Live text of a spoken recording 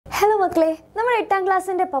മക്കളെ, നമ്മൾ 8ാം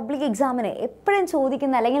ക്ലാസ്സിൻ്റെ പബ്ലിക് എക്സാമിന് എപ്പോഴും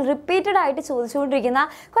ചോദിക്കുന്ന അല്ലെങ്കിൽ റിപ്പീറ്റഡ് ആയിട്ട് ചോദിച്ചുകൊണ്ടിരിക്കുന്ന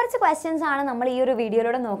കുറച്ച് ക്വസ്റ്റ്യൻസ് ആണ് നമ്മൾ ഈ ഒരു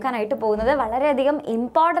വീഡിയോയിലൂടെ നോക്കാനായിട്ട് പോകുന്നത്. വളരെയധികം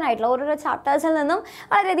ഇമ്പോർട്ടൻ്റ് ആയിട്ടുള്ള ഓരോരോ ചാപ്റ്റേഴ്സിൽ നിന്നും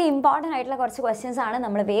വളരെയധികം ഇമ്പോർട്ടൻ്റ് ആയിട്ടുള്ള കുറച്ച് ക്വസ്റ്റ്യൻസ് ആണ്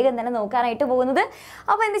നമ്മൾ വേഗം തന്നെ നോക്കാനായിട്ട് പോകുന്നത്.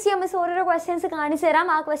 അപ്പോൾ എന്ത് ചെയ്യാം, മിസ് ഓരോരോ ക്വസ്റ്റ്യൻസ് കാണിച്ചു തരാം.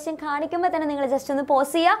 ആ ക്വസ്റ്റ്യൻ കാണിക്കുമ്പോൾ തന്നെ നിങ്ങൾ ജസ്റ്റ് ഒന്ന്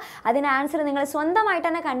പോസ് ചെയ്യുക. അതിന് ആൻസർ നിങ്ങൾ സ്വന്തമായിട്ട്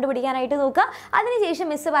തന്നെ കണ്ടുപിടിക്കാനായിട്ട് നോക്കുക. അതിനുശേഷം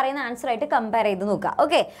മിസ് പറയുന്ന ആൻസറായിട്ട് കമ്പയർ ചെയ്ത് നോക്കുക.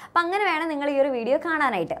 ഓക്കെ, അപ്പം അങ്ങനെ വേണം നിങ്ങൾ ഈ ഒരു വീഡിയോ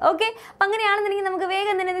കാണാനായിട്ട്. ഓക്കെ, അപ്പം അങ്ങനെയാണെന്നുണ്ടെങ്കിൽ നമുക്ക്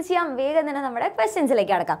വേഗം തന്നെ എന്ത് ചെയ്യാം, വേഗം തന്നെ നമ്മുടെ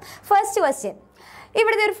ക്വസ്റ്റ്യൻസിലേക്ക് കടക്കാം. ഫസ്റ്റ് ക്വസ്റ്റ്യൻ,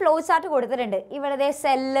 ഇവിടുത്തെ ഒരു ഫ്ലോ ചാർട്ട് കൊടുത്തിട്ടുണ്ട്. ഇവിടുത്തെ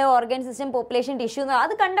cell, organ system, population, tissue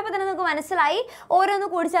അത് കണ്ടപ്പോൾ തന്നെ നമുക്ക് മനസ്സിലായി ഓരോന്ന്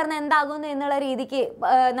കൂടി ചേർന്ന് എന്താകുന്നു എന്നുള്ള രീതിക്ക്.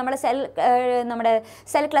 നമ്മുടെ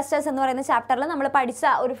സെൽ ക്ലസ്റ്റേഴ്സ് എന്ന് പറയുന്ന ചാപ്റ്ററിൽ നമ്മൾ പഠിച്ച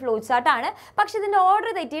ഒരു ഫ്ലോ ചാർട്ടാണ്. പക്ഷെ ഇതിൻ്റെ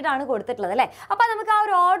ഓർഡർ തെറ്റിയിട്ടാണ് കൊടുത്തിട്ടുള്ളത് അല്ലേ. അപ്പോൾ നമുക്ക് ആ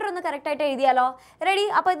ഒരു ഓർഡർ ഒന്ന് കറക്റ്റായിട്ട് എഴുതിയാലോ? റെഡി?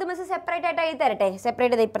 അപ്പോൾ ഇത് മിസ് സെപ്പറേറ്റ് ആയിട്ട് എഴുതി തരട്ടെ.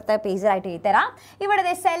 സെപ്പറേറ്റ് ചെയ്ത് ഇപ്പുറത്തെ പേജിലായിട്ട് എഴുതി തരാം.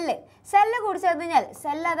 ഇവിടുത്തെ സെല്ല് കൂടി ചേർന്ന് കഴിഞ്ഞാൽ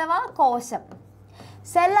സെൽ അഥവാ കോശം,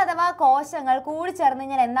 സെൽ അഥവാ കോശങ്ങൾ കൂടി ചേർന്ന്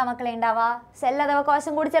കഴിഞ്ഞാൽ എന്താ മക്കളെ ഉണ്ടാവുക? സെൽ അഥവാ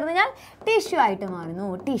കോശം കൂടി ചേർന്ന് കഴിഞ്ഞാൽ ടിഷ്യൂ ആയിട്ട് മാറുന്നു.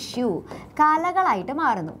 ടിഷ്യൂ കലകളായിട്ട്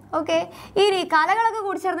മാറുന്നു. ഓക്കെ, ഇനി കലകളൊക്കെ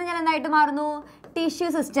കൂടി ചേർന്ന് കഴിഞ്ഞാൽ എന്തായിട്ട് മാറുന്നു? ടിഷ്യൂ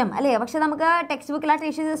സിസ്റ്റം അല്ലേ. പക്ഷെ നമുക്ക് ടെക്സ്റ്റ് ബുക്കിൽ ആ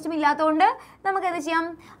ടിഷ്യൂ സിസ്റ്റം ഇല്ലാത്തതുകൊണ്ട് നമുക്ക് എന്ത് ചെയ്യാം,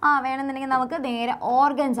 വേണമെന്നുണ്ടെങ്കിൽ നമുക്ക് നേരെ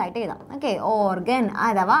ഓർഗൻസ് ആയിട്ട് എഴുതാം. ഓക്കെ, ഓർഗൻ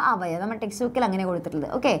അഥവാ അവയവം. നമ്മുടെ ടെക്സ്റ്റ് ബുക്കിൽ അങ്ങനെ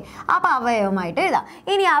കൊടുത്തിട്ടുള്ളത്. ഓക്കെ, അപ്പോൾ അവയവമായിട്ട് എഴുതാം.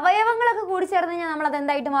 ഇനി അവയവങ്ങളൊക്കെ കൂടി ചേർന്ന് കഴിഞ്ഞാൽ നമ്മളത്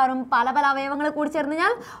എന്തായിട്ട് മാറും? പല പല അവയവങ്ങൾ കൂടി ചേർന്ന്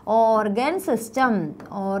കഴിഞ്ഞാൽ ഓർഗൻ സിസ്റ്റം.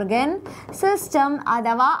 ഓർഗൻ സിസ്റ്റം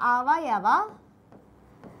അഥവാ അവയവ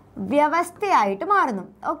വ്യവസ്ഥയായിട്ട് മാറുന്നു.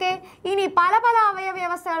 ഓക്കെ, ഇനി പല പല അവയവ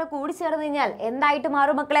വ്യവസ്ഥകൾ കൂടി ചേർന്ന് കഴിഞ്ഞാൽ എന്തായിട്ട്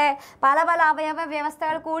മാറും മക്കളെ? പല പല അവയവ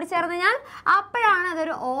വ്യവസ്ഥകൾ കൂടി ചേർന്ന് കഴിഞ്ഞാൽ അപ്പോഴാണ്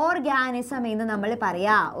അതൊരു ഓർഗാനിസം എന്ന് നമ്മൾ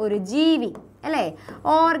പറയാ. ഒരു ജീവി അല്ലേ,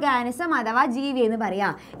 ഓർഗാനിസം അഥവാ ജീവി എന്ന്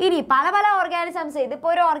പറയാം. ഇനി പല പല ഓർഗാനിസംസ്, ഇതിപ്പോൾ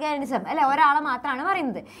ഒരു ഓർഗാനിസം അല്ലേ, ഒരാളെ മാത്രമാണ്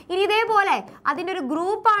പറയുന്നത്. ഇനി ഇതേപോലെ അതിൻ്റെ ഒരു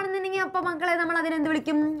ഗ്രൂപ്പ് ആണെന്നുണ്ടെങ്കിൽ അപ്പോൾ മക്കളെ നമ്മൾ അതിനെന്ത്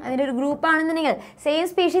വിളിക്കും? അതിൻ്റെ ഒരു ഗ്രൂപ്പ് ആണെന്നുണ്ടെങ്കിൽ സെയിം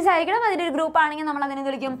സ്പീഷീസ് ആയിരിക്കണം. അതിൻ്റെ ഒരു ഗ്രൂപ്പ് ആണെങ്കിൽ നമ്മൾ അതിനെന്ത്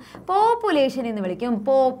വിളിക്കും? പോപ്പുലേഷൻ എന്ന് വിളിക്കും.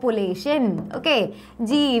 പോപ്പുലേഷൻ. ഓക്കെ,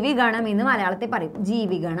 ജീവിഗണം എന്ന് മലയാളത്തിൽ പറയും.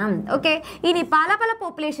 ജീവിഗണം. ഓക്കെ, ഇനി പല പല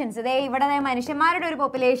പോപ്പുലേഷൻസ്, ഇതേ ഇവിടെ മനുഷ്യന്മാരുടെ ഒരു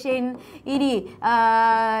പോപ്പുലേഷൻ, ഇനി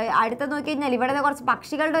അടുത്ത നോക്കി കഴിഞ്ഞാൽ ഇവിടെ കുറച്ച്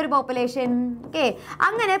പക്ഷികളുടെ ഒരു പോപ്പുലേഷൻ. ഓക്കെ,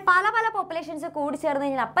 അങ്ങനെ പല പല പോപ്പുലേഷൻസ് കൂടി ചേർന്ന്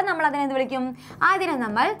കഴിഞ്ഞാൽ അപ്പം നമ്മൾ അതിനെന്ത് വിളിക്കും? അതിനെ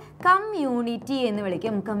നമ്മൾ കമ്മ്യൂണിറ്റി എന്ന്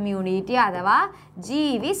വിളിക്കും. കമ്മ്യൂണിറ്റി അഥവാ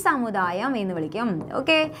ജീവി സമുദായം എന്ന് വിളിക്കും.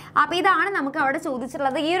 ഓക്കെ, അപ്പോൾ ഇതാണ് നമുക്ക് അവിടെ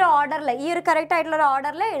ചോദിച്ചിട്ടുള്ളത്. ഈ ഒരു ഓർഡറിൽ, ഈ ഒരു കറക്റ്റ് ആയിട്ടുള്ള ഒരു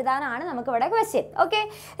ഓർഡറിൽ എഴുതാനാണ് നമുക്ക് ഇവിടെ ക്വസ്റ്റ്യൻ. ഓക്കെ,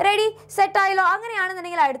 റെഡി, സെറ്റ് ആയല്ലോ?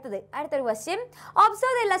 അങ്ങനെയാണെന്നുണ്ടെങ്കിൽ അടുത്തൊരു question,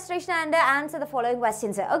 observe the illustration and answer the following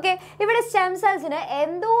questions. Okay, ഇവിടെ സ്റ്റെം സെൽസിന്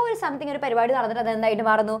എന്തോ ഒരു സംതിങ് ഒരു പരിപാടി നടന്നിട്ട് അത് എന്തായിട്ട്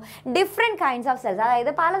മാറുന്നു? ഡിഫറെൻറ്റ് കൈൻഡ്സ് ഓഫ് സെൽസ്,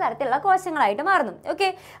 അതായത് പലതരത്തിലുള്ള കോശങ്ങളായിട്ട് മാറുന്നു. ഓക്കെ,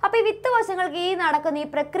 അപ്പോൾ ഈ വിത്ത് കോശങ്ങൾക്ക് ഈ നടക്കുന്ന ഈ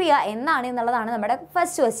പ്രക്രിയ എന്നാണ് എന്നുള്ളതാണ് നമ്മുടെ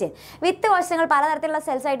ഫസ്റ്റ് ക്വസ്റ്റ്യൻ. വിത്ത് കോശങ്ങൾ പലതരത്തിലുള്ള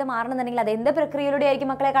സെൽസ് ആയിട്ട് മാറണമെന്നുണ്ടെങ്കിൽ അത് എന്ത് പ്രക്രിയയിലൂടെ ആയിരിക്കും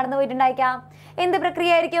മക്കളെ കടന്നു പോയിട്ടുണ്ടായിരിക്കാം? എന്ത് പ്രക്രിയ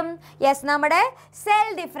ആയിരിക്കും? യെസ്, നമ്മുടെ സെൽ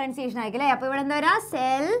ഡിഫറൻസിയേഷൻ ആയിരിക്കും അല്ലേ. അപ്പോൾ ഇവിടെ എന്താ പറയുക?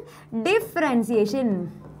 സെൽ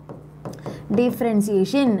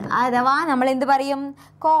ഡിഫറൻസിയേഷൻ അഥവാ നമ്മൾ എന്ത് പറയും?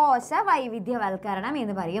 കോശ വൈവിധ്യവൽക്കരണം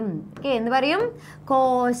എന്ന് പറയും. ഓക്കെ, എന്ത് പറയും?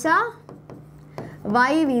 കോശ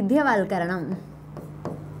വൈവിധ്യവൽക്കരണം.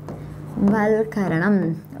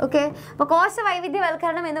 ഓക്കെ, അപ്പോൾ കോശ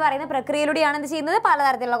വൈവിധ്യവൽക്കരണം എന്ന് പറയുന്ന പ്രക്രിയയിലൂടെയാണ് എന്ത് ചെയ്യുന്നത്?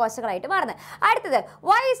 പലതരത്തിലുള്ള കോശങ്ങളായിട്ട് മാറുന്നത്. അടുത്തത്,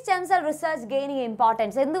 Y stem cell research gaining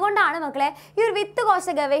importance? എന്തുകൊണ്ടാണ് മക്കളെ ഈ ഒരു വിത്ത് കോശ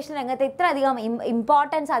ഗവേഷണ രംഗത്ത് ഇത്രയധികം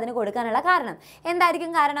ഇമ്പോർട്ടൻസ് അതിന് കൊടുക്കാനുള്ള കാരണം?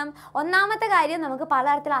 എന്തായിരിക്കും കാരണം? ഒന്നാമത്തെ കാര്യം, നമുക്ക്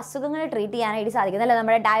പലതരത്തിലുള്ള അസുഖങ്ങൾ ട്രീറ്റ് ചെയ്യാനായിട്ട് സാധിക്കും അല്ലേ.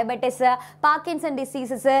 നമ്മുടെ ഡയബറ്റിസ്, പാർക്കിൻസൺ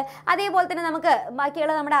ഡിസീസസ്, അതേപോലെ തന്നെ നമുക്ക്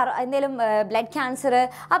ബാക്കിയുള്ള നമ്മുടെ എന്തെങ്കിലും ബ്ലഡ് ക്യാൻസർ,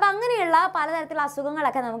 അപ്പോൾ അങ്ങനെയുള്ള പലതരത്തിലുള്ള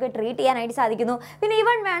അസുഖങ്ങളൊക്കെ നമുക്ക് ട്രീറ്റ് ചെയ്യാനായിട്ട് സാധിക്കുന്നു. പിന്നെ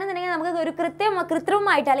ഈവൻ വേണമെന്നുണ്ടെങ്കിൽ നമുക്ക് ഒരു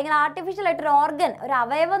കൃത്രിമമായിട്ട് അല്ലെങ്കിൽ ആർട്ടിഫിഷ്യൽ ആയിട്ട് ഒരു ഓർഗൻ, ഒരു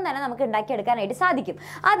അവയവം തന്നെ നമുക്ക് ഉണ്ടാക്കിയെടുക്കാനായിട്ട് സാധിക്കും.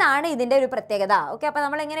 അതാണ് ഇതിൻ്റെ ഒരു പ്രത്യേകത. ഓക്കെ, അപ്പോൾ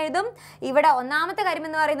നമ്മൾ എങ്ങനെ എഴുതും? ഇവിടെ ഒന്നാമത്തെ കാര്യം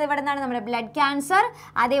എന്ന് പറയുന്നത് ഇവിടെ എന്താണ്? നമ്മുടെ ബ്ലഡ് ക്യാൻസർ,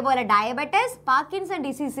 അതേപോലെ ഡയബറ്റിസ്, പാർക്കിൻസൺ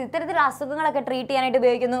ഡിസീസ്, ഇത്തരത്തിലുള്ള അസുഖങ്ങളൊക്കെ ട്രീറ്റ് ചെയ്യാനായിട്ട്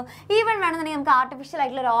ഉപയോഗിക്കുന്നു. ഈവൻ വേണമെന്നുണ്ടെങ്കിൽ നമുക്ക് ആർട്ടിഫിഷ്യൽ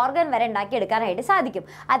ആയിട്ടുള്ള ഒരു ഓർഗൻ വരെ ഉണ്ടാക്കിയെടുക്കാനായിട്ട് സാധിക്കും.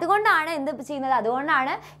 അതുകൊണ്ടാണ് എന്ത് ചെയ്യുന്നത്?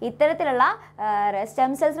 അതുകൊണ്ടാണ് ഇത്തരത്തിലുള്ള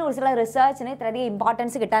സ്റ്റെം സെൽസിനെ കുറിച്ചുള്ള റിസർച്ചിന് ഇത്രയധികം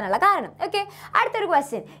ഇമ്പോർട്ടൻസ് കിട്ടാനുള്ള കാരണം. ഓക്കെ, അടുത്തൊരു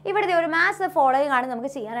ക്വസ്റ്റ്യൻ, ഇവിടുത്തെ ഒരു മാത്സ് ഫോളോയിങ് ആണ്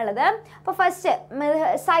നമുക്ക് ചെയ്യാനുള്ളത്. അപ്പോൾ ഫസ്റ്റ്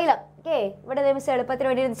സൈലം. ഓക്കെ, ഇവിടെ മിസ് എളുപ്പത്തിന്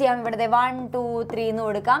വേണ്ടി എന്ത് ചെയ്യാം? ഇവിടെ 1 2 3 എന്ന്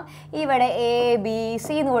കൊടുക്കാം. ഇവിടെ ABC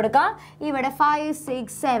എന്ന് കൊടുക്കാം. ഇവിടെ 5 6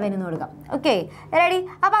 7 എന്ന് കൊടുക്കാം. Okay, ready?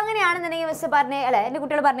 അപ്പോൾ അങ്ങനെയാണെന്നുണ്ടെങ്കിൽ മിസ് പറഞ്ഞേ അല്ലേ, എൻ്റെ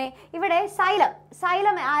കുട്ടികൾ പറഞ്ഞേ, ഇവിടെ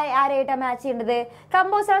സൈലം ആരായിട്ടാണ് മാച്ച് ചെയ്യേണ്ടത്?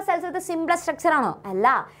 Composer cells with simpler structure ആണോ? അല്ല.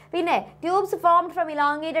 പിന്നെ tubes formed from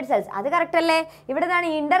elongated cells, അത് കറക്റ്റ് അല്ലേ? ഇവിടെ നിന്നാണ്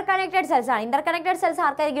ഇന്റർ കണക്റ്റഡ് സെൽസ് ആണ്. ഇന്റർ കണക്റ്റഡ് സെൽസ്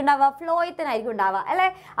ആർക്കായിരിക്കും ഉണ്ടാവുക? ഫ്ലോയത്തിനായിരിക്കും ഉണ്ടാവുക അല്ലേ.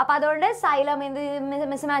 അപ്പോൾ അതുകൊണ്ട് സൈലം എന്ത്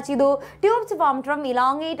മിസ് മാച്ച് ചെയ്തു? Tubes formed from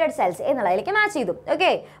elongated cells. Cells എന്നുള്ളതിലേക്ക് match ചെയ്തു.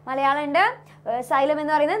 ഓക്കെ, മലയാളമുണ്ട് സൈലം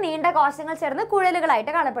എന്ന് പറയുന്നത് നീണ്ട കോശങ്ങൾ ചേർന്ന്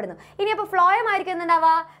കുഴലുകളായിട്ട് കാണപ്പെടുന്നു. ഇനി അപ്പോൾ ഫ്ലോയം ആയിരിക്കും എന്തുണ്ടാവുക?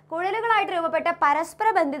 കുഴലുകളായിട്ട് രൂപപ്പെട്ട പരസ്പര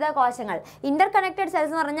ബന്ധിത കോശങ്ങൾ, ഇന്റർ കണക്റ്റഡ്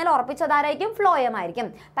സെൽസ് എന്ന് പറഞ്ഞാൽ ഉറപ്പിച്ചതാരായിരിക്കും? ഫ്ലോയം ആയിരിക്കും.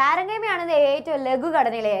 പാരങ്കൈമയാണ് ഏറ്റവും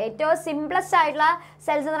ലഘുഘടനയിലെ ഏറ്റവും സിംപ്ലസ്റ്റ് ആയിട്ടുള്ള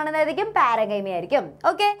സെൽസ് എന്ന് പറയുന്നത് ഏതായിരിക്കും? പാരങ്കൈമ ആയിരിക്കും.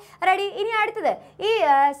 Okay, ready. ഇനി അടുത്തത് ഈ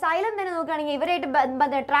സൈലം തന്നെ നോക്കുകയാണെങ്കിൽ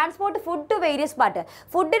ഇവരായിട്ട് transport food to various part,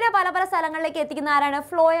 ഫുഡിനെ പല പല സ്ഥലങ്ങളിലേക്ക് എത്തിക്കുന്ന ആരാണ്?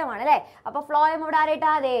 ഫ്ലോയം ആണ് അല്ലേ? അപ്പോൾ ഫ്ലോയം ഇവിടെ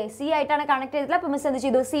ആരായിട്ടാണ്? അതെ, സി ആയിട്ടാണ് കണക്ട് ചെയ്തിട്ടുള്ളത്. അപ്പോൾ മിസ് എന്ത്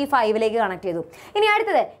ചെയ്തു? C5ലേക്ക് കണക്ട് ചെയ്തു. ഇനി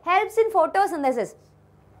അടുത്തത് ഹെൽപ്സ് ഇൻ ഫോട്ടോസിന്തസിസ്.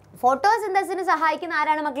 ഫോട്ടോസിന്തസിന് സഹായിക്കുന്ന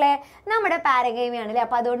ആരാണ് മക്കളെ? നമ്മുടെ പാരങ്കൈമയാണ് അല്ലേ?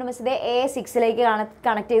 അപ്പോൾ അതുകൊണ്ട് മിസ് ഇത് A6ലേക്ക്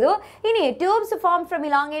കണക്ട് ചെയ്തു. ഇനി tubes form from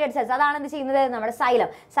elongated cells, അതാണ് എന്ത് ചെയ്യുന്നത്? നമ്മുടെ സൈലം.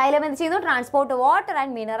 സൈലം എന്ത് ചെയ്യുന്നു? Transport water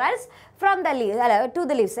and minerals from the leaves അല്ല ടു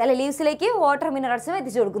ദ ലീവ്സ് അല്ലെ ലീവ്സിലേക്ക് വാട്ടർ മിനറൽസും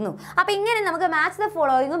എത്തിച്ചു കൊടുക്കുന്നു. അപ്പോൾ ഇങ്ങനെ നമുക്ക് മാച്ച് ദ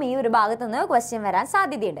ഫോളോയിങ്ങും ഈ ഒരു ഭാഗത്ത് നിന്ന് ക്വസ്റ്റ്യൻ വരാൻ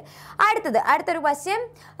സാധ്യതയുണ്ട്. അടുത്തൊരു question,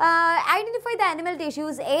 identify the animal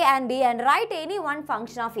tissues A and B and write any one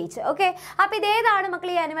function of each. Okay, അപ്പോൾ ഇതേതാണ്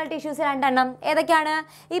മക്കൾ ഈ ആനിമൽ ടിഷ്യൂസ് രണ്ടെണ്ണം? ഏതൊക്കെയാണ്?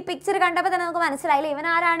 ഈ പിക്ചർ കണ്ടപ്പോൾ തന്നെ നമുക്ക് മനസ്സിലായില്ലേ ഇവൻ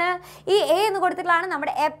ആരാണ്? ഈ A എന്ന് കൊടുത്തിട്ടുള്ളതാണ്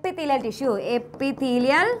നമ്മുടെ എപ്പിത്തീലിയൽ ടിഷ്യൂ.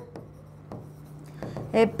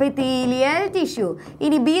 Epithelial tissue.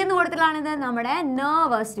 ഇനി B എന്ന് കൊടുത്തിട്ടുള്ളതാണ് നമ്മുടെ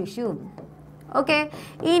നെർവസ് ടിഷ്യൂ. ഓക്കെ,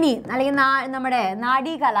 ഇനി അല്ലെങ്കിൽ നമ്മുടെ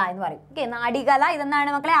നാഡീകല എന്ന് പറയും. ഓക്കെ, നാഡീകല ഇതെന്താണ്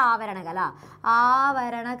മക്കളെ? ആവരണകല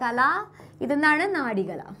ഇതെന്താണ്?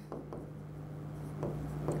 നാഡീകല.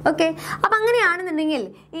 ഓക്കെ, അപ്പം അങ്ങനെയാണെന്നുണ്ടെങ്കിൽ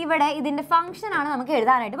ഇവിടെ ഇതിൻ്റെ ഫംഗ്ഷനാണ് നമുക്ക്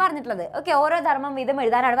എഴുതാനായിട്ട് പറഞ്ഞിട്ടുള്ളത്. ഓക്കെ, ഓരോ ധർമ്മം വീതം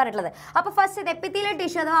എഴുതാനാണ് പറഞ്ഞിട്ടുള്ളത്. അപ്പോൾ ഫസ്റ്റ് എപ്പിത്തീലിയൽ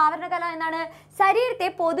ടിഷ്യൂ അഥവാ ആവരണകല എന്താണ്? ശരീരത്തെ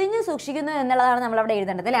പൊതിഞ്ഞു സൂക്ഷിക്കുന്നു എന്നുള്ളതാണ് നമ്മളവിടെ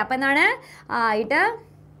എഴുതേണ്ടത് അല്ലേ? അപ്പം എന്താണ്?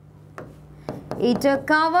 It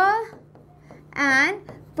cover and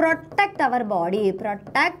protect our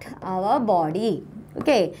body.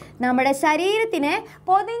 Okay, നമ്മുടെ ശരീരത്തിനെ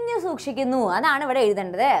പൊതിഞ്ഞു സൂക്ഷിക്കുന്നു, അതാണ് ഇവിടെ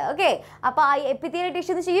എഴുതേണ്ടത്. ഓക്കെ, അപ്പോൾ ആ എപ്പിത്തീലിയൽ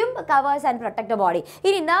ടിഷ്യൂ ചെയ്യും കവേഴ്സ് ആൻഡ് പ്രൊട്ടക്റ്റ് ബോഡി.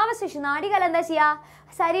 ഇനി നെർവസ് ടിഷ്യൂ നാഡികല എന്താ ചെയ്യുക?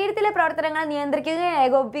 ശരീരത്തിലെ പ്രവർത്തനങ്ങൾ നിയന്ത്രിക്കുകയും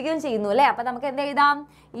ഏകോപിപ്പിക്കുകയും ചെയ്യുന്നു അല്ലേ? അപ്പോൾ നമുക്ക് എന്ത് എഴുതാം?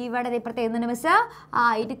 ഇവിടെ ഇപ്പുറത്തെ എഴുതുന്ന miss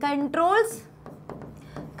it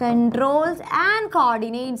controls and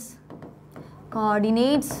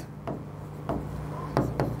coordinates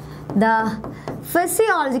the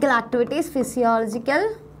physiological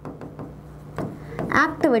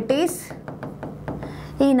activities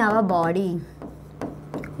in our body.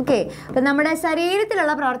 Okay, അപ്പം നമ്മുടെ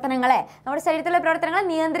ശരീരത്തിലുള്ള പ്രവർത്തനങ്ങളെ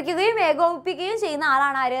നിയന്ത്രിക്കുകയും ഏകോപിപ്പിക്കുകയും ചെയ്യുന്ന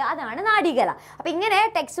ആളാണ് ആര്? അതാണ് നാഡീകല. അപ്പം ഇങ്ങനെ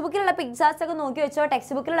ടെക്സ്റ്റ് ബുക്കിലുള്ള പിക്ചേഴ്സ് ഒക്കെ നോക്കി വെച്ചോ.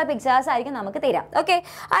 ടെക്സ്റ്റ് ബുക്കിലുള്ള പിക്ചേഴ്സ് ആയിരിക്കും നമുക്ക് തരാം. ഓക്കെ,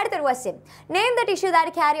 അടുത്തൊരു question, name the tissue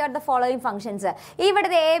that carry out the following functions.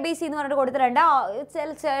 ഇവിടുത്തെ ABC എന്ന് പറഞ്ഞിട്ട് കൊടുത്തിട്ടുണ്ട്,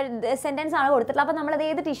 സെന്റൻസ് ആണ് കൊടുത്തിട്ടുള്ളത്. അപ്പം നമ്മളത്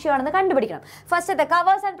ഏത് ടിഷ്യൂ ആണെന്ന് കണ്ടുപിടിക്കണം. First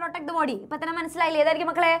covers and protect the body. ഇപ്പം തന്നെ മനസ്സിലായില്ലേ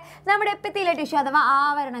ഏതായിരിക്കും മക്കളെ? നമ്മുടെ എപ്പിത്തീലിയൽ ടിഷ്യൂ അഥവാ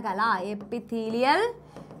ആവരണകല. എപ്പിത്തീലിയൽ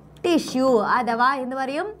ടിഷ്യൂ അഥവാ എന്ന്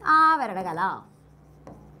പറയും ആവരണകല.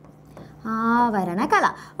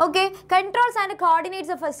 Okay, controls and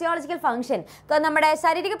coordinates of physiological function. നമ്മുടെ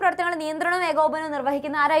ശാരീരിക പ്രവർത്തനങ്ങൾ നിയന്ത്രണവും ഏകോപനവും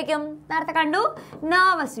നിർവഹിക്കുന്ന ആരായിരിക്കും? നേരത്തെ കണ്ടു,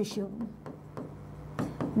 നെർവസ്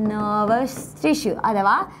ടിഷ്യൂ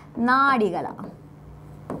അഥവാ നാഡികല.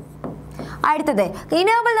 അടുത്തത്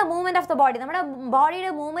enable the movement of the body. നമ്മുടെ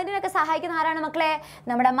ബോഡിയുടെ മൂവ്മെന്റിനൊക്കെ സഹായിക്കുന്ന ആരാണ് മക്കളെ?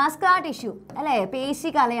 നമ്മുടെ മസ്കുലർ ടിഷ്യൂ അല്ലേ?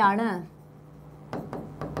 പേശികലയാണ്.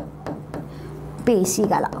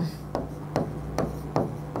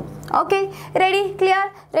 Okay, ready? ക്ലിയർ?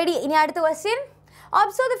 റെഡി. ഇനി അടുത്ത question,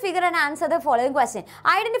 observe the figure and answer the following question.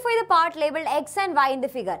 Identify the part labeled X and Y in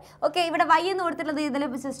the figure. Okay, ഇവിടെ Y എന്ന് കൊടുത്തിട്ടുള്ളത് ഇതിൽ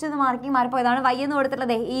ജസ്റ്റ് ഒന്ന് മാറിപ്പോയതാണ്. Y എന്ന്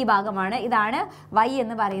കൊടുത്തിട്ടുള്ളത് ഈ ഭാഗമാണ്. ഇതാണ് Y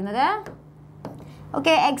എന്ന് പറയുന്നത്.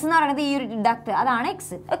 ഓക്കെ, എക്സ് എന്ന് പറയുന്നത് ഈ ഒരു ഡക്ട്, അതാണ്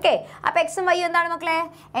എക്സ്. ഓക്കെ, അപ്പോൾ എക്സും വൈയും എന്താണ് മക്കളെ?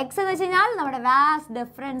 എക്സ് എന്ന് വെച്ച് കഴിഞ്ഞാൽ നമ്മുടെ വാസ്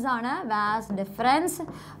ഡിഫറൻസ് ആണ്, വാസ് ഡിഫറൻസ്.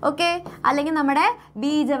 ഓക്കെ, അല്ലെങ്കിൽ നമ്മുടെ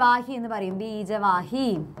ബീജവാഹി എന്ന് പറയും, ബീജവാഹി.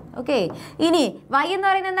 ഓക്കെ, ഇനി വൈ എന്ന്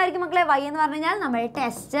പറയുന്നത് എന്തായിരിക്കും മക്കളെ? വൈ എന്ന് പറഞ്ഞു കഴിഞ്ഞാൽ നമ്മുടെ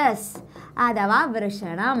ടെസ്റ്റസ് അഥവാ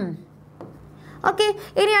വൃഷണം. ഓക്കെ,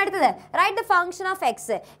 ഇനി അടുത്തത് write the function of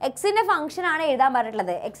X. എക്സിൻ്റെ ഫംഗ്ഷൻ ആണ് എഴുതാൻ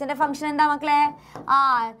പറഞ്ഞിട്ടുള്ളത്. എക്സിൻ്റെ ഫംഗ്ഷൻ എന്താ മക്കളെ?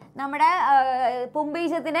 നമ്മുടെ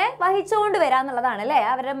പുംബീജത്തിനെ വഹിച്ചുകൊണ്ട് വരാന്നുള്ളതാണ് അല്ലേ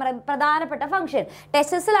അവരുടെ പ്രധാനപ്പെട്ട ഫംഗ്ഷൻ.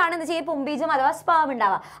 ടെസ്റ്റസിലാണ് എന്ത് ചെയ്യുക? പുംബീജം അഥവാ സ്പേം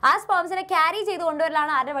ഉണ്ടാവുക. ആ സ്പേംസിനെ ക്യാരി ചെയ്ത്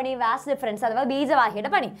കൊണ്ടുവരലാണ് ആരുടെ പണി? വാസ് ഡിഫറൻസ് അഥവാ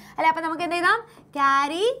ബീജവാഹിയുടെ പണി അല്ലെ? അപ്പം നമുക്ക് എന്ത് ചെയ്താം?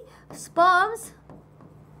 Carry sperms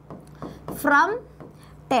from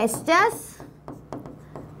tests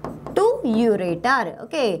to ureter.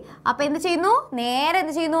 Okay, അപ്പോൾ എന്ത് ചെയ്യുന്നു? നേരെ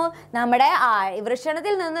എന്ത് ചെയ്യുന്നു? നമ്മുടെ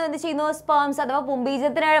വൃഷണത്തിൽ നിന്ന് എന്ത് ചെയ്യുന്നു? സ്പേംസ് അഥവാ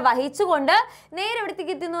പുംബീജത്തിനെ വഹിച്ചുകൊണ്ട് നേരെ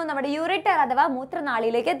എവിടത്തേക്ക് എത്തുന്നു? നമ്മുടെ യൂറേറ്റർ അഥവാ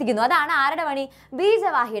മൂത്രനാളിയിലേക്ക് എത്തിക്കുന്നു. അതാണ് ആരുടെ പണി?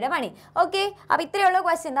 ബീജവാഹിയുടെ പണി. ഓക്കെ, അപ്പോൾ ഇത്രയുള്ള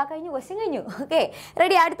ക്വസ്റ്റ്യൻ. എന്താ കഴിഞ്ഞു? ക്വസ്റ്റ്യൻ കഴിഞ്ഞു. Okay,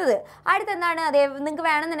 ready. അടുത്തത് എന്താണ്? അതേ നിങ്ങൾക്ക്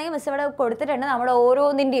വേണമെന്നുണ്ടെങ്കിൽ മിസ് ഇവിടെ കൊടുത്തിട്ടുണ്ട്. നമ്മുടെ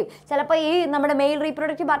ഓരോന്നിൻ്റെയും ചിലപ്പോൾ ഈ നമ്മുടെ മെയിൽ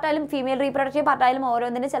റീപ്രൊഡക്റ്റീവ് പാർട്ടായാലും ഫീമെയിൽ റീപ്രൊഡക്റ്റീവ് പാർട്ടായാലും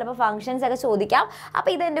ഓരോന്നിൻ്റെ ചിലപ്പോൾ ഫംഗ്ഷൻസ് ഒക്കെ ചോദിക്കാം.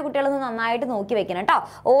 അപ്പോൾ ഇത് എൻ്റെ കുട്ടികളൊന്ന് നന്നായിട്ട് നോക്കി വെക്കണം കേട്ടോ,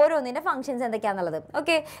 ഓരോന്നിൻ്റെ ഫംഗ്ഷൻസ് എന്തൊക്കെയാണെന്നുള്ളത്.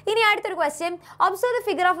 ഓക്കെ, ഇനി അടുത്തൊരു question. Observe the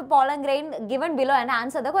figure of pollen grain given below and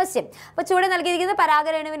answer the question. അപ്പോൾ ചുവടെ നൽകിയിരിക്കുന്ന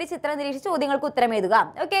പരാഗരേണുവിൻ്റെ ചിത്രം നിരീക്ഷിച്ച് ചോദ്യങ്ങൾക്ക് ഉത്തരം എഴുതുക.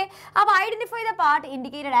 ഓക്കെ, അപ്പോൾ identify the part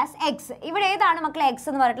indicated as X. ഇവിടെ ഏതാണ് മക്കളെ എക്സ്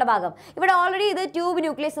എന്ന് പറഞ്ഞിട്ടുള്ള ഭാഗം? ഇവിടെ ഓൾറെഡി ഇത് ട്യൂബ്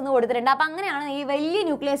ന്യൂക്ലിയസ് എന്ന് കൊടുത്തിട്ടുണ്ട്. അപ്പോൾ അങ്ങനെയാണ് ഈ വലിയ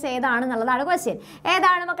ന്യൂക്ലിയസ് ഏതാണെന്നുള്ളതാണ് ക്വസ്റ്റ്യൻ.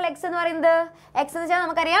 ഏതാണ് മക്കൾ എക്സ് എന്ന് പറയുന്നത്? എക്സ് എന്ന് വെച്ചാൽ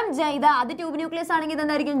നമുക്കറിയാം അത് ട്യൂബ് ന്യൂക്ലിയസ് ആണെങ്കിൽ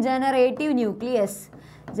ഇതെന്തായിരിക്കും? Generative nucleus.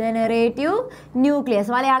 ജനറേറ്റീവ് ന്യൂക്ലിയസ്,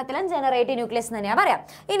 മലയാളത്തിലും ജനറേറ്റീവ് ന്യൂക്ലിയസ് എന്ന് തന്നെയാണ് പറയാം.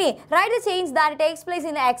 ഇനി write the change that takes place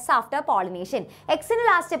in X after pollination. എക്സിന്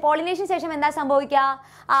ലാസ്റ്റ് പോളിനേഷൻ ശേഷം എന്താ സംഭവിക്കുക?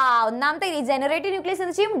 ഒന്നാമത്തെ ഈ ജനറേറ്റീവ് ന്യൂക്ലിയസ്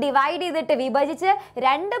എന്ത് ചെയ്യും? ഡിവൈഡ് ചെയ്തിട്ട് വിഭജിച്ച്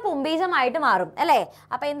 2 പുംബീജമായിട്ട് മാറും അല്ലേ?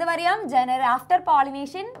 അപ്പോൾ എന്ത് പറയാം? After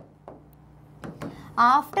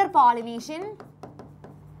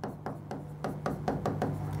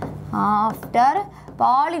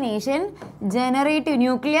pollination generative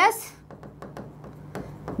nucleus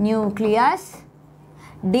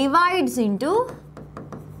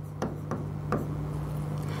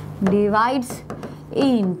divides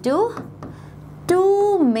into 2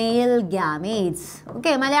 male gametes.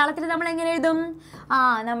 Okay, മലയാളത്തിൽ നമ്മൾ എങ്ങനെ എഴുതും?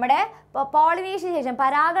 നമ്മുടെ പോളിനേഷന് ശേഷം,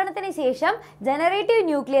 പരാഗണത്തിന് ശേഷം ജനറേറ്റീവ്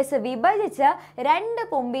ന്യൂക്ലിയസ് വിഭജിച്ച് 2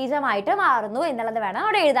 പുംബീജമായിട്ട് മാറുന്നു എന്നുള്ളത് വേണം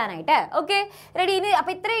അവിടെ എഴുതാനായിട്ട്. Okay, ready. ഇനി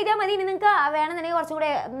അപ്പോൾ ഇത്ര എഴുതിയാൽ മതി. ഇനി നിങ്ങൾക്ക് വേണമെന്നുണ്ടെങ്കിൽ കുറച്ചും കൂടെ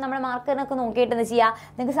നമ്മുടെ മാർക്കിനൊക്കെ നോക്കിയിട്ട് എന്ത് ചെയ്യുക?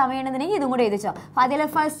 നിങ്ങൾക്ക് സമയം ഉണ്ടെന്നുണ്ടെങ്കിൽ ഇതും കൂടെ എഴുതിച്ചോ. അപ്പോൾ അതിൽ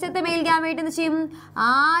ഫസ്റ്റത്തെ മെയിൽ ഗാമേറ്റ് എന്ത് ചെയ്യും?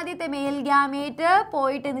 ആദ്യത്തെ മെയിൽ ഗാമേറ്റ്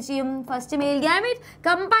പോയിട്ട് എന്ത് ചെയ്യും? ഫസ്റ്റ് മെയിൽ ഗാമേറ്റ്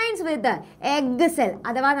കമ്പൈൻസ് വിത്ത് എഗ് സെൽ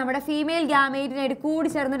അഥവാ നമ്മുടെ ഫീമെയിൽ ഗാമേറ്റിനായിട്ട് കൂടി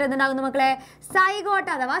ചേർന്നിട്ട് എന്തുണ്ടാകുന്നു മക്കളെ?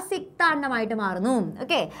 സൈഗോട്ട് അഥവാ സിക്താണ്ഡമായിട്ട് മാറുന്നു.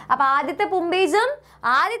 ഓക്കെ, അപ്പോൾ ആദ്യത്തെ പുംബീജം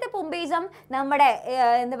നമ്മുടെ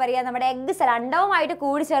എന്താ പറയുക? നമ്മുടെ എഗ് സെൽ അണ്ഡവുമായിട്ട്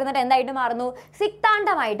കൂടി ചേർന്നിട്ട് എന്തായിട്ട് മാറുന്നു?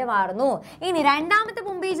 സിക്താണ്ഡമായിട്ട് മാറുന്നു. ഇനി രണ്ടാമത്തെ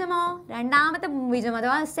പുംബീജമോ? രണ്ടാമത്തെ പുംബീജം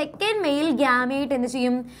അഥവാ സെക്കൻഡ് മെയിൽ ഗാമേറ്റ് എന്ത്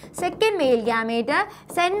ചെയ്യും? Second mail gamete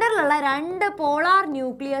സെന്ററിലുള്ള 2 polar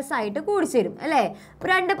nucleus ആയിട്ട് കൂടിച്ചേരും അല്ലേ?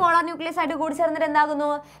 2 പോളാർ ന്യൂക്ലിയസ് ആയിട്ട് കൂടി ചേർന്നിട്ട് എന്താകുന്നു?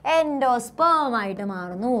 എൻഡോസ്പേം ആയിട്ട്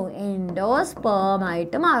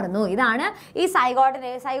മാറുന്നു. ഇതാണ് ഈ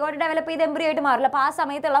സൈഗോട്ട് ഡെവലപ്പ് ചെയ്ത് എംബ്രിയോ ആയിട്ട് മാറില്ല. അപ്പോൾ ആ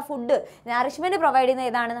സമയത്തുള്ള ഫുഡ് നറിഷ്മെന്റ് പ്രൊവൈഡ് ചെയ്യുന്ന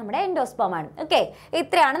ഏതാണ്? നമ്മുടെ എൻഡോസ്പേം ആണ്. ഓക്കെ,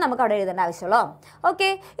 ഇത്രയാണ് നമുക്ക് അവിടെ എഴുതേണ്ട ആവശ്യമുള്ളൂ. ഓക്കെ,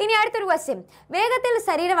 ഇനി അടുത്തൊരു ക്വസ്റ്റ്യൻ. വേഗത്തിൽ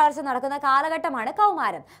ശരീര വളർച്ച നടക്കുന്ന കാലഘട്ടമാണ്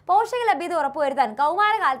കൗമാരം. പോഷക ലഭ്യത ഉറപ്പുവരുത്താൻ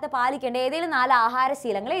കൗമാരകാലത്ത് പാലിക്കേണ്ട ഏതെങ്കിലും 4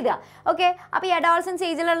 ആഹാരശീലങ്ങൾ എഴുതുക. ഓക്കെ, അപ്പോൾ ഈ അഡോളസൻസ്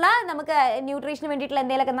ഏജിലുള്ള നമുക്ക് ന്യൂട്രീഷന് വേണ്ടിയിട്ടുള്ള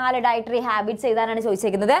എന്തെങ്കിലുമൊക്കെ 4 ഡയറ്ററി ഹാബിറ്റ്സ് എഴുതാനാണ്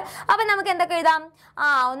ചോദിച്ചിരിക്കുന്നത്. അപ്പം നമുക്ക് എന്തൊക്കെ എഴുതാം?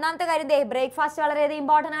 ഒന്നാമത്തെ കാര്യം ബ്രേക്ക്ഫാസ്റ്റ് വളരെയധികം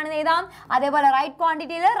ഇമ്പോർട്ടൻ്റ് ആണെന്ന് എഴുതാം. അതേപോലെ റൈറ്റ്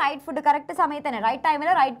ക്വാണ്ടിറ്റിയിൽ റൈറ്റ് ഫുഡ് കറക്റ്റ് സമയത്ത് തന്നെ റൈറ്റ് ടൈമിൽ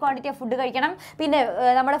റൈറ്റ് ക്വാണ്ടിറ്റി ഓഫ് ഫുഡ് കഴിക്കണം. പിന്നെ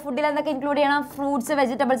നമ്മുടെ ഫുഡിൽ എന്തൊക്കെ ഇൻക്ലൂഡ് ചെയ്യണം? ഫ്രൂട്ട്സ്,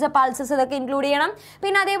 വെജിറ്റബിൾസ്, പൾസസ് ഇതൊക്കെ ഇൻക്ലൂഡ് ചെയ്യണം.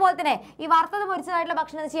 പിന്നെ അതേപോലെ തന്നെ ഈ വറുത്തത് പൊരിച്ചതായിട്ടുള്ള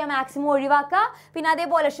ഭക്ഷണം എന്ത് ചെയ്യുക? മാക്സിമം ഒഴിവാക്കുക. പിന്നെ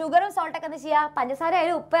അതേപോലെ ഷുഗറും സോൾട്ടൊക്കെ എന്ത് ചെയ്യുക? പഞ്ചസാര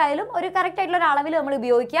ആയാലും ഉപ്പായാലും ഒരു കറക്റ്റ് ആയിട്ടുള്ള ഒരു അളവിൽ നമ്മൾ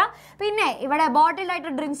ഉപയോഗിക്കുക. പിന്നെ ഇവിടെ ബോട്ടിൽഡ്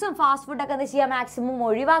ആയിട്ടുള്ള ഡ്രിങ്ക്സും ഫാസ്റ്റ് ഫുഡൊക്കെ എന്ത് ചെയ്യുക? മാക്സിമം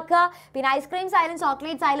ഒഴിവാക്കുക. പിന്നെ ഐസ്ക്രീംസ് ആയാലും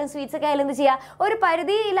ചോക്ലേറ്റ്സ് ആയാലും സ്വീറ്റ്സ് ഒക്കെ ആയാലും എന്ത് ചെയ്യുക? ഒരു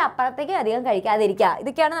പരിധിയിൽ അപ്പുറത്തേക്ക് അധികം കഴിക്കാതിരിക്കുക.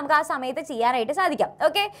 ഇതൊക്കെയാണ് നമുക്ക് ആ സമയത്ത് ചെയ്യാനായിട്ട് സാധിക്കാം.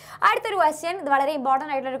 ഓക്കെ, അടുത്തൊരു ക്വസ്റ്റ്യൻ. ഇത് വളരെ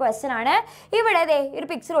ഇമ്പോർട്ടൻ്റ് ആയിട്ടുള്ള ഒരു ക്വസ്റ്റ്യൻ ആണ്. ഇവിടെ ഒരു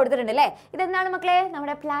പിക്ചർ കൊടുത്തിട്ടുണ്ട് അല്ലേ? ഇതെന്താണ് മക്കളെ?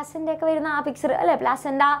 നമ്മുടെ പ്ലാസൻ്റെ ഒക്കെ വരുന്ന ആ പിക്ചർ അല്ലേ?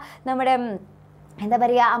 പ്ലാസൻ്റ നമ്മുടെ എന്താ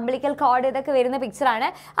പറയുക? അംബ്ലിക്കൽ കോഡ് ഇതൊക്കെ വരുന്ന പിക്ചറാണ്.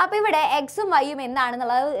 അപ്പോൾ ഇവിടെ എക്സും വൈയും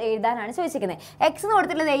എന്താണെന്നുള്ളത് എഴുതാനാണ് ചോദിച്ചിരിക്കുന്നത്. എക്സ് എന്ന്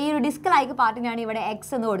കൊടുത്തിട്ടുള്ളത് ഈ ഒരു ഡിസ്ക് ലൈക്ക് പാർട്ടിനാണ് ഇവിടെ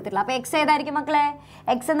എക്സ് എന്ന് കൊടുത്തിട്ടുള്ളത്. അപ്പോൾ എക്സ് ഏതായിരിക്കും മക്കളെ?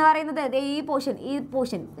 എക്സ് എന്ന് പറയുന്നത് ഈ പോർഷൻ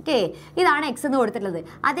ഓക്കെ, ഇതാണ് എക്സ് എന്ന് കൊടുത്തിട്ടുള്ളത്.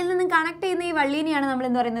 അതിൽ നിന്നും കണക്ട് ചെയ്യുന്ന ഈ വള്ളീനെയാണ് നമ്മൾ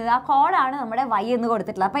എന്ന് പറയുന്നത്. ആ കോഡാണ് നമ്മുടെ വൈ എന്ന്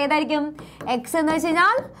കൊടുത്തിട്ടുള്ളത്. അപ്പോൾ ഏതായിരിക്കും എക്സ് എന്ന് വെച്ച്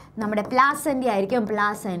കഴിഞ്ഞാൽ? നമ്മുടെ പ്ലാസെൻ്റ ആയിരിക്കും.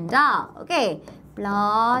 പ്ലാസെൻ്റ. ഓക്കെ,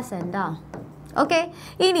 പ്ലാസെൻ്റ. ഓക്കെ,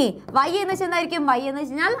 ഇനി വൈ എന്ന് വെച്ചാൽ എന്തായിരിക്കും? വൈ എന്ന്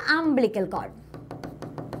വെച്ച് കഴിഞ്ഞാൽ അംബ്ലിക്കൽ കോഡ്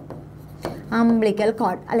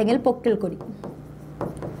അല്ലെങ്കിൽ പൊക്കിൾ കൊടി.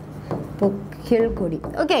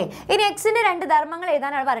 ഓക്കെ, ഇനി എക്സിന്റെ 2 ധർമ്മങ്ങൾ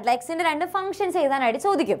എഴുതാനാണ് പറഞ്ഞിട്ടുള്ളത്. എക്സിന്റെ 2 ഫംഗ്ഷൻസ് എഴുതാനായിട്ട്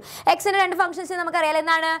ചോദിക്കും. എക്സിന്റെ 2 ഫംഗ്ഷൻസ് നമുക്കറിയാം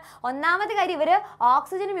എന്താണ്? ഒന്നാമത്തെ കാര്യം ഇവർ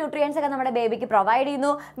ഓക്സിജനും ന്യൂട്രിയൻസ് ഒക്കെ നമ്മുടെ ബേബിക്ക് പ്രൊവൈഡ്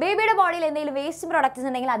ചെയ്യുന്നു. ബേബിയുടെ ബോഡിയിൽ എന്തെങ്കിലും വേസ്റ്റ് പ്രോഡക്ട്സ്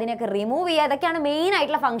ഉണ്ടെങ്കിൽ അതിനൊക്കെ റിമൂവ് ചെയ്യുക. ഇതൊക്കെയാണ് മെയിൻ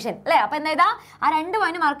ആയിട്ടുള്ള ഫംഗ്ഷൻ അല്ലേ? അപ്പോൾ എന്താ ആ 2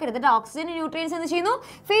 പോയിന്റ് മാർക്ക് എടുത്തിട്ട് ഓക്സിജനും ന്യൂട്രിയൻസ് എന്ത് ചെയ്യുന്നു?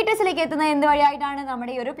 ഫീറ്റസിലേക്ക് എത്തുന്നത് എന്ത് വഴിയായിട്ടാണ്?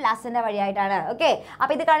 നമ്മുടെ ഈ ഒരു പ്ലാസെൻ്റ വഴിയായിട്ടാണ്. ഓക്കെ,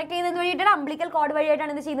 അപ്പോൾ ഇത് കണക്ട് ചെയ്യുന്നത് വഴിയായിട്ടാണ് അംബ്ലിക്കൽ കോഡ്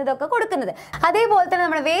വഴിയായിട്ടാണ് ഇത് ചെയ്യുന്നതൊക്കെ കൊടുക്കുന്നത്. അതേപോലെ തന്നെ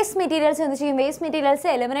നമ്മുടെ വേസ്റ്റ് മെറ്റീരിയൽസ് എന്ത് ചെയ്യും? വേസ്റ്റ് മെറ്റീരിയൽസ്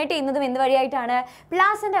എലിമിനേറ്റ് ചെയ്യുന്നതും എന്ത് വഴിയായിട്ട്? വഴിയായിട്ടാണ്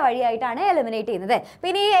പ്ലാസൻ്റ വഴിയായിട്ടാണ് എലിമിനേറ്റ് ചെയ്യുന്നത്.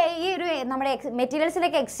 പിന്നെ ഈ ഒരു നമ്മുടെ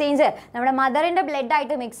മെറ്റീരിയൽസിൻ്റെയൊക്കെ എക്സ്ചേഞ്ച് നമ്മുടെ മദറിൻ്റെ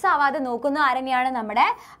ബ്ലഡായിട്ട് മിക്സ് ആവാതെ നോക്കുന്ന ആരെന്നെയാണ് നമ്മുടെ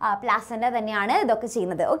പ്ലാസൻ്റ തന്നെയാണ് ഇതൊക്കെ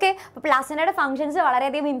ചെയ്യുന്നത്. ഓക്കെ, അപ്പോൾ പ്ലാസൻ്റയുടെ ഫംഗ്ഷൻസ്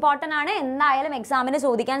വളരെയധികം ഇമ്പോർട്ടൻ്റ് ആണ്, എന്തായാലും എക്സാമിന്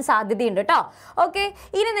ചോദിക്കാൻ സാധ്യതയുണ്ട് കേട്ടോ. ഓക്കെ,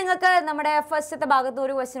 ഇനി നിങ്ങൾക്ക് നമ്മുടെ ഫസ്റ്റത്തെ ഭാഗത്ത്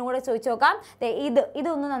ഒരു ക്വസ്റ്റ്യൻ കൂടെ ചോദിച്ചു നോക്കാം.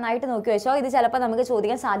 ഇതൊന്ന് നന്നായിട്ട് നോക്കി വെച്ചോ, ഇത് ചിലപ്പോൾ നമുക്ക്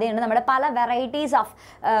ചോദിക്കാൻ സാധ്യതയുണ്ട്. നമ്മുടെ പല വെറൈറ്റീസ് ഓഫ്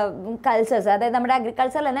കൾച്ചേഴ്സ്, അതായത് നമ്മുടെ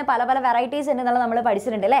അഗ്രികൾച്ചറിൽ തന്നെ പല പല വെറൈറ്റീസ് ഉണ്ടെന്നുള്ളത് നമ്മൾ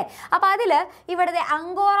പഠിച്ചിട്ടുണ്ട് അല്ലേ. അപ്പോൾ അതിൽ ഇവിടുത്തെ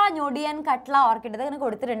അങ്കോറ, ഞൊടിയൻ, കട്ട്ല, ഓർക്കിഡ് ഇതൊക്കെ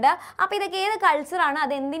കൊടുത്തിട്ടുണ്ട്. അപ്പോൾ ഇതൊക്കെ ഏത് കൾച്ചറാണ്,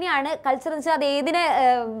 അത് എന്തിനാണ് കൾച്ചർ എന്ന് വെച്ചാൽ അത് ഏതിനെ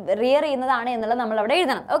റിയർ ചെയ്യുന്നതാണ് എന്നുള്ളത് നമ്മളവിടെ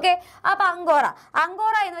എഴുതണം. ഓക്കെ, അപ്പോൾ അങ്കോറ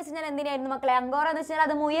എന്ന് വെച്ച് കഴിഞ്ഞാൽ എന്തിനായിരുന്നു മക്കളെ? അങ്കോറ എന്ന് വെച്ചാൽ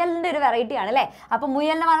അത് മുയലിൻ്റെ ഒരു വെറൈറ്റി ആണ് അല്ലേ. അപ്പോൾ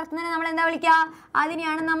മുയലിനെ വളർത്തുന്നതിന് നമ്മൾ എന്താ വിളിക്കുക?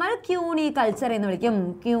 അതിനെയാണ് നമ്മൾ ക്യൂണി കൾച്ചർ എന്ന് വിളിക്കും.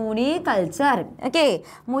 ക്യൂണി കൾച്ചർ. ഓക്കെ,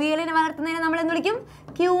 മുയലിനെ വളർത്തുന്നതിന് നമ്മൾ എന്ത് വിളിക്കും?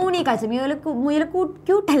 ക്യൂണി കൾച്ചർ. മുയൽ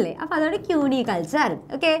ക്യൂട്ടല്ലേ, അപ്പോൾ അതാണ് ക്യൂണി കൾച്ചർ.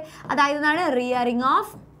 ഓക്കെ, അതായത് എന്താണ്? റിയറിങ്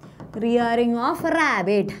ഓഫ്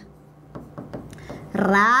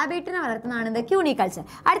റാബിറ്റിനെ വളർത്തുന്നതാണ് ഇത് ക്യൂണി കൾച്ചർ.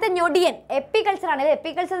 അടുത്ത ഞൊടിയൻ എപ്പിക്കൾച്ചർ ആണ്. ഇത്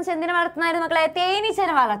എപ്പിക്കൾച്ചർ എന്ന് വെച്ചാൽ എന്തിനെ വളർത്തുന്നതായിരുന്നു മക്കളെ?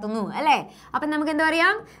 തേനീച്ചനെ വളർത്തുന്നു അല്ലേ. അപ്പം നമുക്ക് എന്താ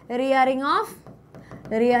പറയാം? Rearing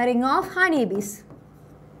of honey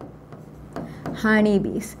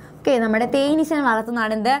Bs. Okay, നമ്മുടെ തേനീച്ചനെ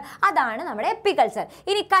വളർത്തുന്നതാണ് എന്ത്? അതാണ് നമ്മുടെ എപ്പിക്കൾച്ചർ.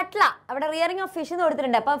 ഇനി കട്ട്ല, അവിടെ റിയറിങ് ഓഫ് ഫിഷ് എന്ന്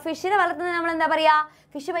കൊടുത്തിട്ടുണ്ട്. അപ്പോൾ ഫിഷിനെ വളർത്തുന്നത് നമ്മൾ എന്താ പറയുക?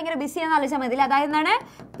 ഫിഷ് ഭയങ്കര ബിസിയാണെന്ന് ആലോചിച്ചാൽ മതി. അതായത് എന്താണ്?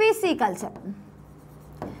 പിസിക്കൾച്ചർ.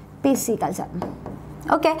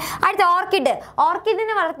 ഓക്കെ, അടുത്ത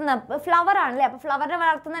ഓർക്കിഡിനെ വളർത്തുന്ന ഫ്ലവർ ആണല്ലേ. അപ്പോൾ ഫ്ലവറിനെ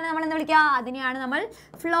വളർത്തുന്നതിനെ നമ്മൾ എന്താ വിളിക്കുക? അതിനെയാണ് നമ്മൾ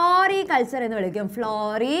ഫ്ലോറികൾച്ചർ എന്ന് വിളിക്കും.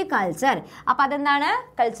 ഫ്ലോറികൾച്ചർ. അപ്പോൾ അതെന്താണ്?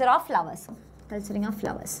 Culturing of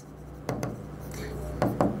flowers.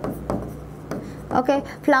 ഓക്കെ,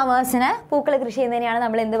 ഫ്ലവേഴ്സിന് പൂക്കൾ കൃഷി ചെയ്യുന്നതിനെയാണ്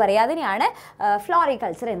നമ്മൾ എന്ത് പറയുക? അതിനെയാണ്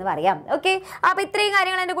ഫ്ലോറികൾച്ചർ എന്ന് പറയാം. ഓക്കെ, അപ്പോൾ ഇത്രയും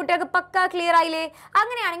കാര്യങ്ങൾ എൻ്റെ കുട്ടികൾക്ക് പക്ക ക്ലിയർ ആയില്ലേ?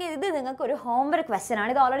 അങ്ങനെയാണെങ്കിൽ ഇത് നിങ്ങൾക്ക് ഒരു ഹോംവർക്ക് ക്വസ്റ്റ്യൻ ആണ്.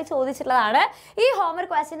 ഇത് ഓൾറെഡി ചോദിച്ചിട്ടുള്ളതാണ്. ഈ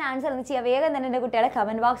ഹോംവർക്ക് ക്വസ്റ്റ്യൻ ആൻസർ എന്ന് ചെയ്യുക വേഗം തന്നെ എൻ്റെ കുട്ടികളെ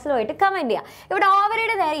കമൻറ്റ് ബോക്സിൽ പോയിട്ട് കമൻറ്റ് ചെയ്യുക. ഇവിടെ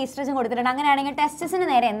ഓവറിയുടെ നേരെ ഈസ്ട്രജൻ കൊടുത്തിട്ടുണ്ട്. അങ്ങനെയാണെങ്കിൽ ടെസ്റ്റസിന്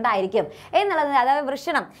നേരെ എന്തായിരിക്കും എന്നുള്ളത്, അതായത്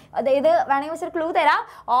വൃഷണം. ഇത് വേണമെങ്കിൽ ഒരു ക്ലൂ തരാം.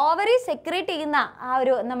 ഓവറി സെക്രീറ്റ് ചെയ്യുന്ന ആ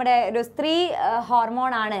ഒരു നമ്മുടെ ഒരു സ്ത്രീ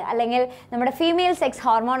ഹോർമോൺ ആണ്, അല്ലെങ്കിൽ നമ്മുടെ ഫീമെയിൽ സെക്സ്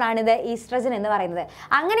ഹോർമോൺ ആണ് ഇത് ഈസ്ട്രജൻ എന്ന് പറയുന്നത്.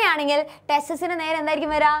 അങ്ങനെയാണെങ്കിൽ ടെസ്റ്റസിന് നേരെ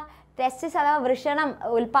എന്തായിരിക്കും വരിക? ടെസ്റ്റിസ് അഥവാ വൃഷണം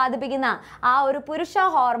ഉൽപ്പാദിപ്പിക്കുന്ന ആ ഒരു പുരുഷ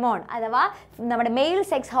ഹോർമോൺ അഥവാ നമ്മുടെ മെയിൽ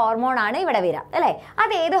സെക്സ് ഹോർമോൺ ആണ് ഇവിടെ വരിക അല്ലേ.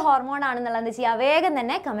 അത് ഏത് ഹോർമോൺ ആണെന്നുള്ളത് ചെയ്യുക വേഗം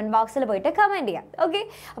തന്നെ കമൻറ്റ് ബോക്സിൽ പോയിട്ട് കമൻറ്റ് ചെയ്യാം. ഓക്കെ,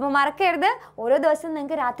 അപ്പോൾ മറക്കരുത്, ഓരോ ദിവസവും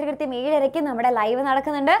നിങ്ങൾക്ക് രാത്രി കൃത്യം 7:30 നമ്മുടെ ലൈവ്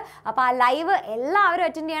നടക്കുന്നുണ്ട്. അപ്പോൾ ആ ലൈവ് എല്ലാവരും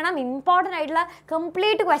അറ്റൻഡ് ചെയ്യണം. ഇമ്പോർട്ടൻ്റ് ആയിട്ടുള്ള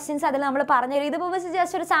കംപ്ലീറ്റ് ക്വസ്റ്റ്യൻസ് അതിൽ നമ്മൾ പറഞ്ഞു തരും. ഇതിപ്പോൾ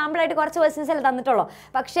ജസ്റ്റ് ഒരു സാമ്പിളായിട്ട് കുറച്ച് ക്വസ്റ്റ്യൻസ് അല്ലേ തന്നിട്ടുള്ളൂ.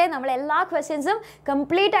 പക്ഷേ നമ്മൾ എല്ലാ ക്വസ്റ്റ്യൻസും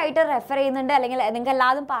കംപ്ലീറ്റ് ആയിട്ട് റെഫർ ചെയ്യുന്നുണ്ട്, അല്ലെങ്കിൽ നിങ്ങൾക്ക്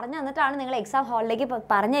എല്ലാതും പറഞ്ഞു തന്നിട്ടാണ് നിങ്ങൾ എക്സാം ഹാളിലേക്ക്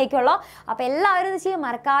പറഞ്ഞയക്കുള്ളൂ. അപ്പോൾ എല്ലാവരും ഇത് ചെയ്യാൻ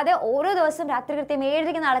മറക്കാതെ ഓരോ ദിവസവും രാത്രി കൃത്യം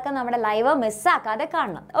 7:30 നടക്കുന്ന നമ്മുടെ ലൈവ് മിസ്സാക്കാതെ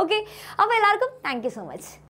കാണണം. ഓക്കെ, അപ്പോൾ എല്ലാവർക്കും താങ്ക് യു സോ മച്ച്.